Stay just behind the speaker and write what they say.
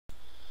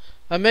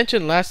I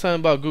mentioned last time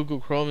about Google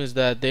Chrome is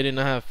that they did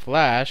not have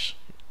Flash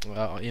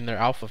in their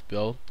alpha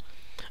build.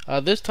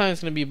 This time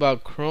it's going to be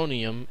about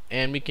Chromium,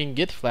 and we can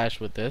get Flash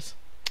with this.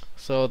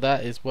 So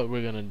that is what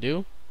we're going to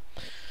do.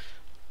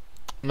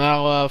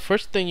 Now,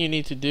 first thing you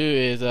need to do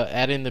is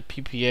add in the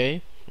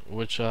PPA,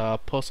 which I'll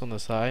post on the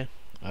side.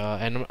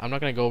 And I'm not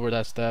going to go over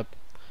that step.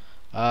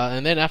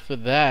 And then after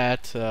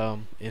that,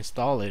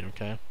 install it,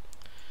 okay?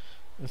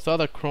 Install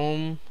the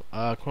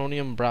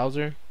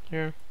chromium-browser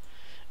here.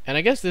 And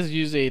I guess this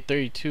uses a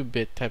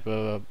 32-bit type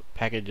of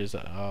packages.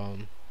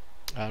 I'm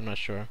not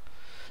sure.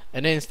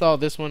 And then install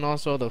this one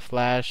also, the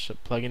Flash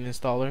plugin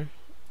installer.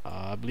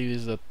 I believe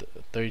this is a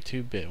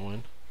 32-bit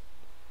one.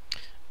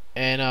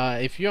 And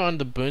if you're on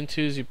the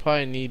Ubuntu's, you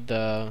probably need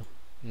the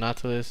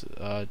Nautilus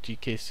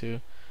GK2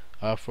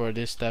 for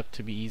this step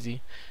to be easy.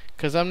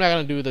 Because I'm not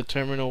gonna do the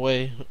terminal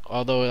way,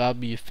 although that'll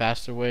be a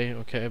faster way,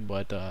 okay?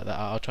 But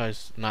I'll try to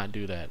not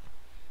do that.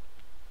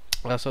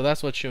 So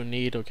that's what you'll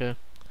need, okay?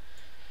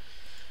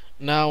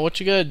 Now what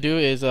you gotta do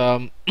is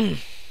after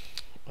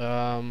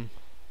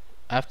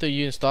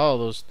you install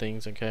those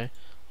things, okay,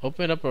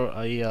 open up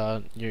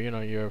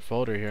your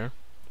folder here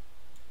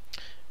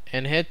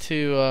and head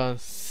to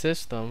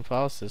system,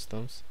 file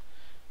systems,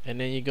 and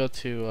then you go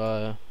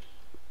to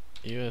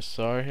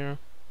USR here,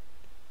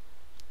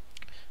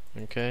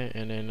 okay,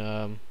 and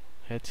then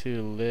head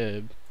to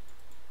lib,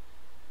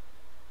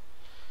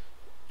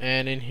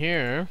 and in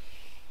here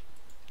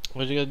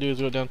what you gotta do is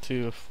go down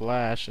to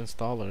Flash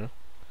installer,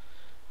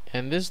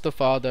 and this is the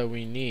file that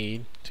we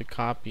need to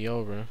copy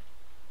over.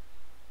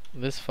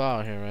 This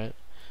file here, right?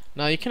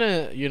 Now you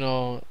can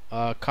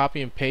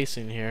copy and paste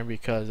in here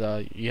because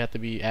you have to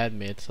be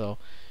admin. So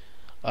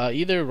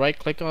either right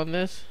click on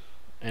this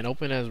and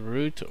open as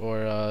root,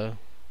 or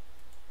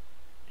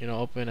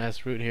open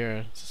as root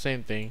here. It's the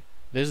same thing.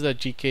 This is the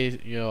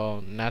GK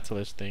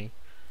Nautilus thing.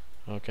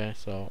 Okay,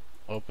 so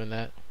open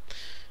that,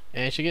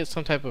 and it should get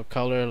some type of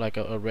color like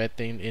a red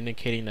thing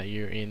indicating that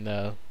you're in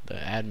the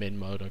admin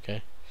mode.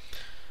 Okay.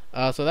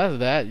 So that's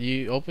that.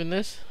 You open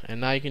this, and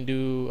now you can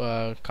do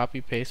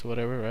copy paste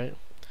whatever, right?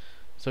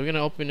 So we're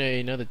gonna open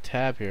another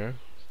tab here,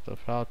 the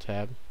file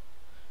tab,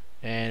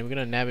 and we're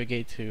gonna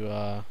navigate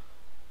to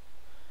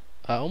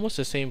almost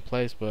the same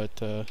place, but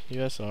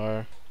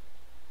USR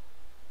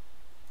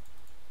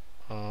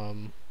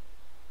what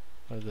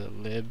is it,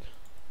 lib,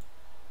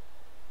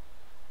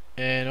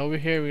 and over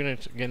here we're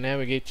gonna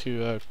navigate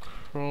to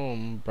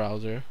Chrome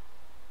browser,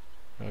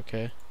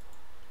 okay,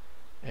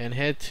 and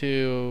head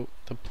to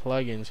the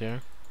plugins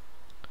here,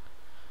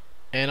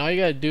 and all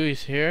you gotta do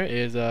is here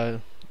is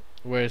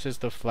where it says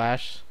the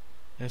Flash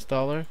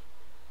installer,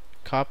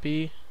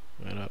 copy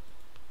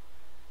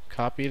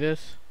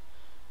this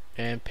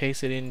and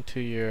paste it into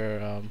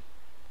your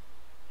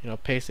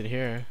paste it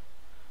here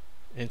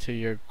into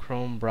your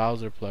Chrome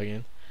browser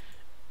plugin,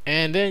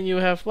 and then you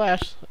have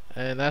Flash,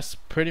 and that's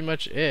pretty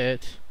much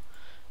it.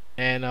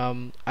 And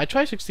I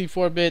tried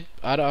 64-bit.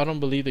 I don't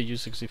believe they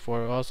use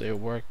 64, or else it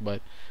worked,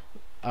 but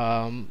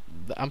I'm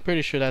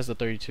pretty sure that's the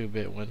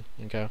 32-bit one.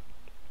 Okay,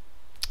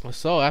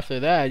 so after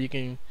that you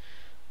can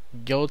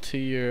go to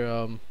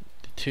your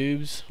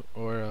tubes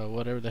or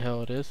whatever the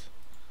hell it is,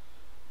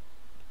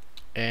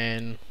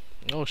 and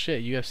oh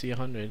shit, UFC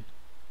 100,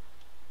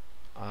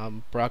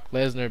 Brock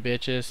Lesnar,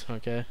 bitches.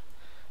 Okay,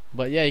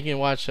 but yeah, you can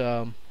watch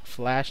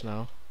Flash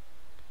now.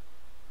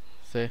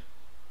 See,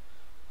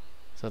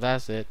 so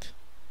that's it.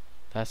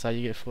 That's how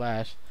you get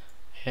Flash.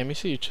 And let me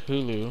see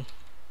Hulu.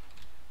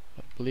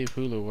 I believe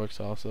Hulu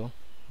works also.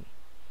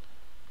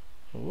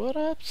 What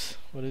apps?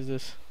 What is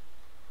this?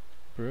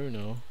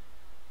 Bruno.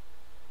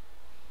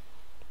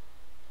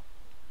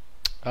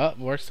 Oh,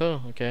 works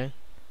too. Okay,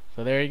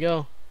 so there you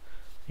go.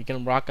 You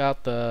can rock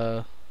out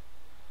the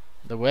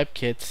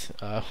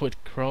WebKits with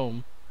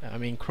Chromium. I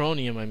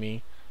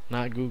mean,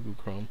 not Google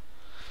Chrome.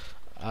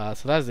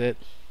 So that's it.